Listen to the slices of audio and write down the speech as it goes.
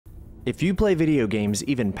If you play video games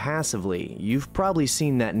even passively, you've probably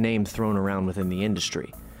seen that name thrown around within the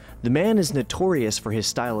industry. The man is notorious for his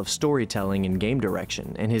style of storytelling and game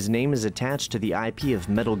direction, and his name is attached to the IP of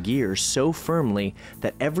Metal Gear so firmly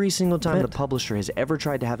that every single time the publisher has ever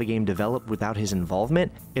tried to have a game developed without his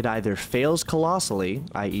involvement, it either fails colossally,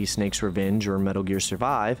 i.e. Snake's Revenge or Metal Gear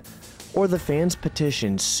Survive, or the fans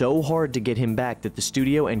petition so hard to get him back that the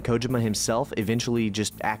studio and Kojima himself eventually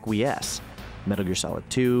just acquiesce. Metal Gear Solid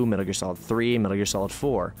 2, Metal Gear Solid 3, Metal Gear Solid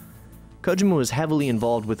 4. Kojima was heavily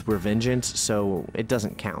involved with Revengeance, so it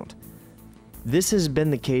doesn't count. This has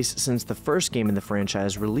been the case since the first game in the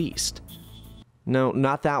franchise released. No,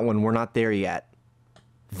 not that one, we're not there yet.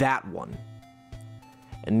 That one.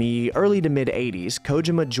 In the early to mid-80s,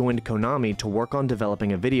 Kojima joined Konami to work on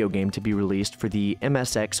developing a video game to be released for the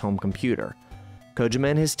MSX home computer.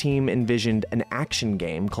 Kojima and his team envisioned an action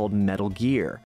game called Metal Gear,